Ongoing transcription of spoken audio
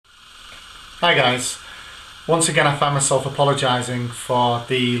Hi guys, once again I find myself apologising for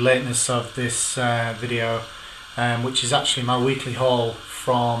the lateness of this video, which is actually my weekly haul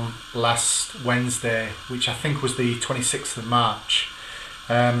from last Wednesday, which I think was the 26th of March.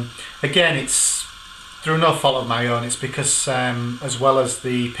 Again, it's through no fault of my own. It's because as well as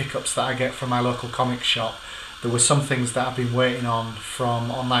the pickups that I get from my local comic shop, there were some things that I've been waiting on from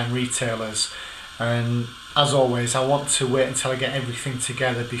online retailers, and as always I want to wait until I get everything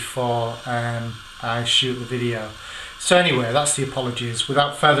together before I shoot the video. So anyway, that's the apologies.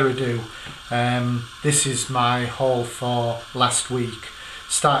 Without further ado, this is my haul for last week,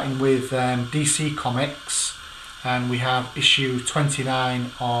 starting with DC Comics, and we have issue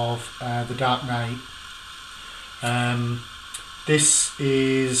 29 of The Dark Knight. This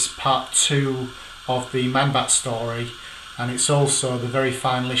is part 2 of the Man-Bat story, and it's also the very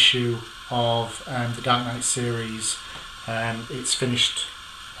final issue of the Dark Knight series. It's finished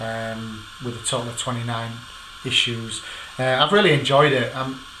with a total of 29 issues. I've really enjoyed it.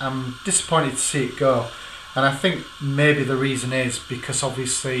 I'm disappointed to see it go, and I think maybe the reason is because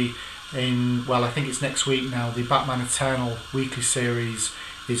obviously I think it's next week now, the Batman Eternal weekly series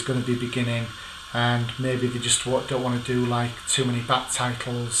is going to be beginning, and maybe they just don't want to do like too many Bat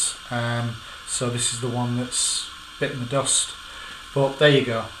titles, so this is the one that's bitten the dust. But there you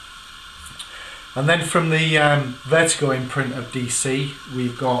go. And then from the Vertigo imprint of DC,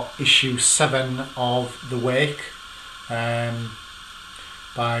 we've got issue 7 of The Wake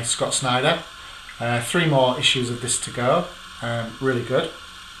by Scott Snyder. 3 more issues of this to go. Really good.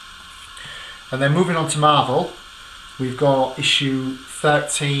 And then moving on to Marvel, we've got issue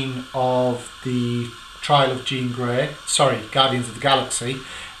 13 of the Trial of Jean Grey, Guardians of the Galaxy,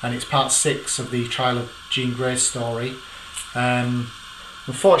 and it's part 6 of the Trial of Jean Grey story.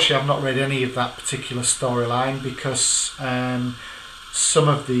 Unfortunately, I've not read any of that particular storyline because some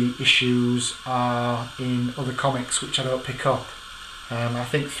of the issues are in other comics which I don't pick up. I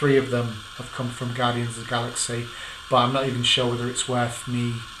think 3 of them have come from Guardians of the Galaxy, but I'm not even sure whether it's worth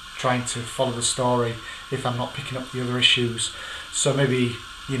me trying to follow the story if I'm not picking up the other issues. So maybe,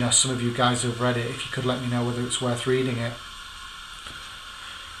 some of you guys who've read it, if you could let me know whether it's worth reading it.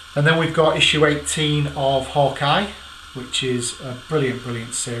 And then we've got issue 18 of Hawkeye, which is a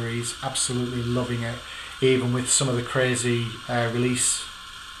brilliant series. Absolutely loving it, even with some of the crazy release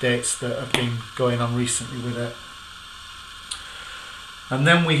dates that have been going on recently with it. And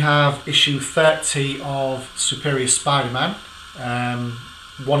then we have issue 30 of Superior Spider-Man.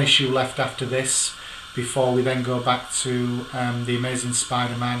 1 issue left after this before we then go back to The Amazing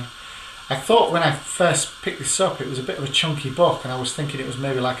Spider-Man. I thought when I first picked this up it was a bit of a chunky book, and I was thinking it was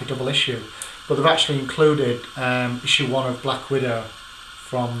maybe like a double issue, but they've actually included issue 1 of Black Widow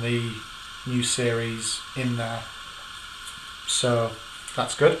from the new series in there, so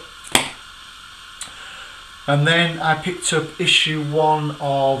that's good. And then I picked up issue 1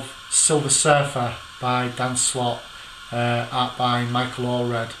 of Silver Surfer by Dan Slott, art by Michael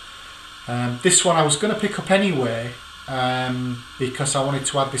Allred. This one I was going to pick up anyway because I wanted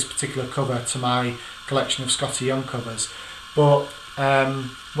to add this particular cover to my collection of Scotty Young covers, but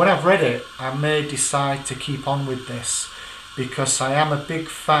when I've read it I may decide to keep on with this because I am a big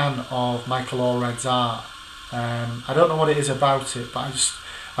fan of Michael Allred's art. I don't know what it is about it, but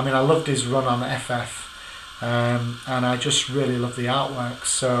I loved his run on FF, and I just really love the artwork,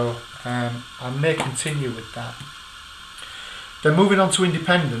 so I may continue with that. Then moving on to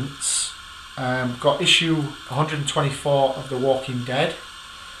Independence, got issue 124 of The Walking Dead.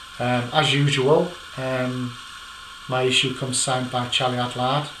 As usual, my issue comes signed by Charlie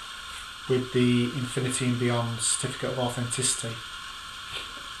Adlard with the Infinity and Beyond certificate of authenticity.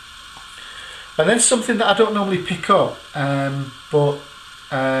 And then something that I don't normally pick up, but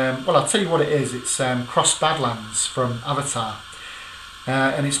I'll tell you what it is. It's Cross Badlands from Avatar,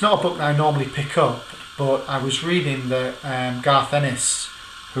 and it's not a book that I normally pick up, but I was reading that Garth Ennis,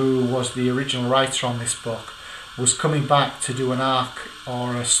 who was the original writer on this book, was coming back to do an arc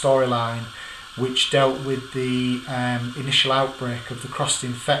or a storyline which dealt with the initial outbreak of the crossed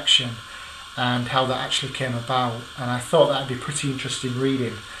infection and how that actually came about, and I thought that would be pretty interesting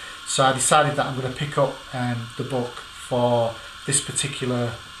reading, so I decided that I'm going to pick up the book for this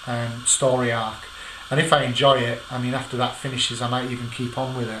particular story arc, and if I enjoy it, after that finishes I might even keep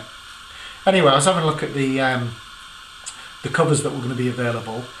on with it. Anyway, I was having a look at the covers that were going to be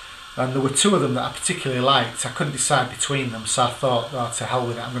available, and there were 2 of them that I particularly liked. I couldn't decide between them, so I thought, oh, to hell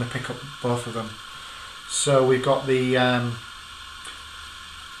with it, I'm going to pick up both of them. So we've got the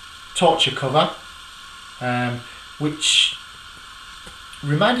Torture cover, which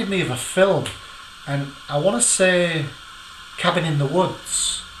reminded me of a film, and I want to say Cabin in the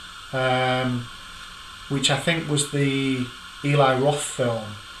Woods. which I think was the Eli Roth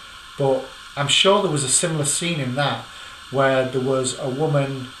film, but I'm sure there was a similar scene in that where there was a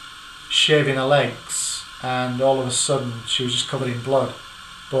woman shaving her legs and all of a sudden she was just covered in blood,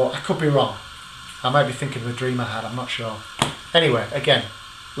 but I could be wrong. I might be thinking of a dream I had, I'm not sure. Anyway, again,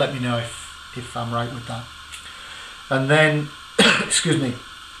 let me know if I'm right with that. And then, excuse me,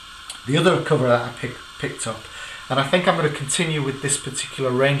 the other cover that I picked up, and I think I'm going to continue with this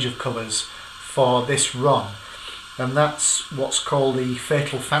particular range of covers for this run, and that's what's called the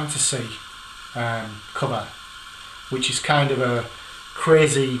Fatal Fantasy cover, which is kind of a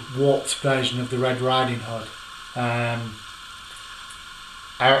crazy warped version of the Red Riding Hood.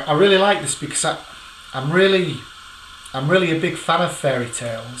 I really like this because I'm really a big fan of fairy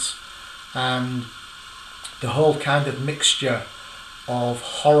tales and the whole kind of mixture of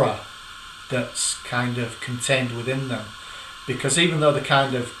horror that's kind of contained within them, because even though they're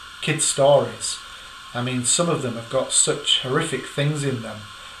kind of kid stories, I mean some of them have got such horrific things in them,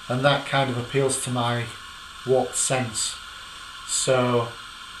 and that kind of appeals to my warped sense. So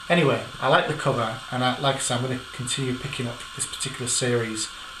anyway, I like the cover, and like I said, I'm going to continue picking up this particular series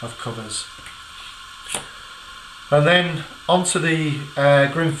of covers. And then onto the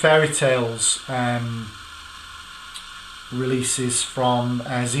Grimm Fairy Tales releases from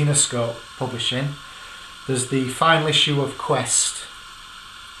Zenescope Publishing. There's the final issue of Quest,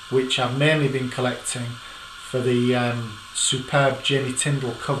 which I've mainly been collecting for the superb Jamie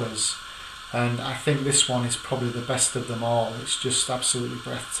Tyndall covers, and I think this one is probably the best of them all. It's just absolutely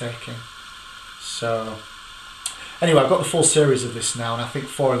breathtaking. So anyway, I've got the full series of this now, and I think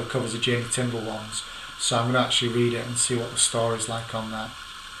 4 of the covers are Jamie Tyndall ones, so I'm going to actually read it and see what the story's like on that.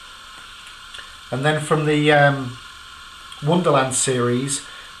 And then from the Wonderland series,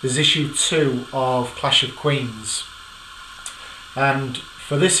 there's issue 2 of Clash of Queens, and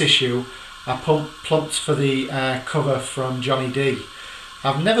for this issue I plumped for the cover from Johnny D.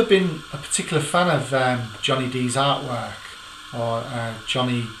 I've never been a particular fan of Johnny D's artwork, or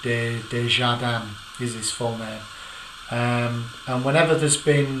Johnny Desjardins is his full name, and whenever there's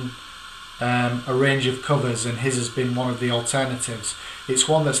been a range of covers and his has been one of the alternatives, it's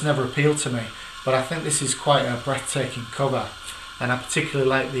one that's never appealed to me, but I think this is quite a breathtaking cover, and I particularly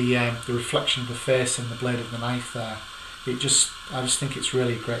like the reflection of the face and the blade of the knife there. I just think it's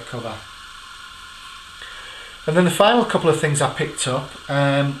really a great cover. And then the final couple of things I picked up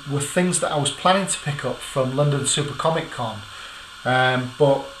were things that I was planning to pick up from London Super Comic Con,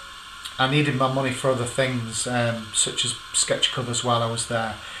 but I needed my money for other things, such as sketch covers while I was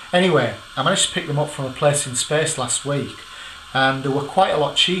there. Anyway, I managed to pick them up from a place in Space last week, and they were quite a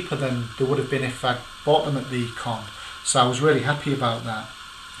lot cheaper than they would have been if I'd bought them at the con, so I was really happy about that.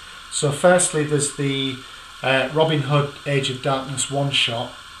 So firstly, there's the Robin Hood Age of Darkness one-shot,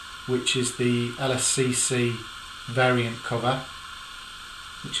 which is the LSCC variant cover,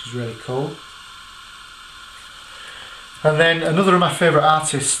 which is really cool. And then another of my favourite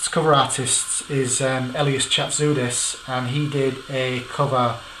artists, cover artists, is Elias Chatzoudis, and he did a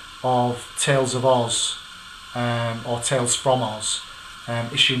cover of Tales of Oz, or Tales from Oz,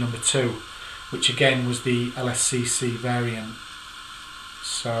 issue number 2, which again was the LSCC variant.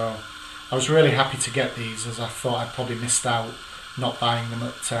 So I was really happy to get these, as I thought I'd probably missed out not buying them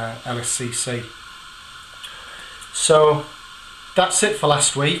at LSCC. So that's it for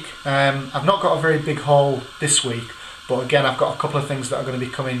last week. I've not got a very big haul this week, but again I've got a couple of things that are going to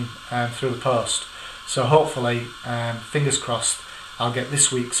be coming through the post, so hopefully, fingers crossed, I'll get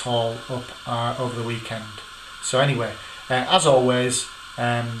this week's haul up over the weekend. So anyway, as always,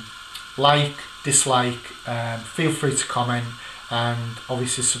 like, dislike, feel free to comment, and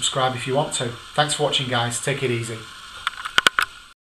obviously subscribe if you want to. Thanks for watching guys, take it easy.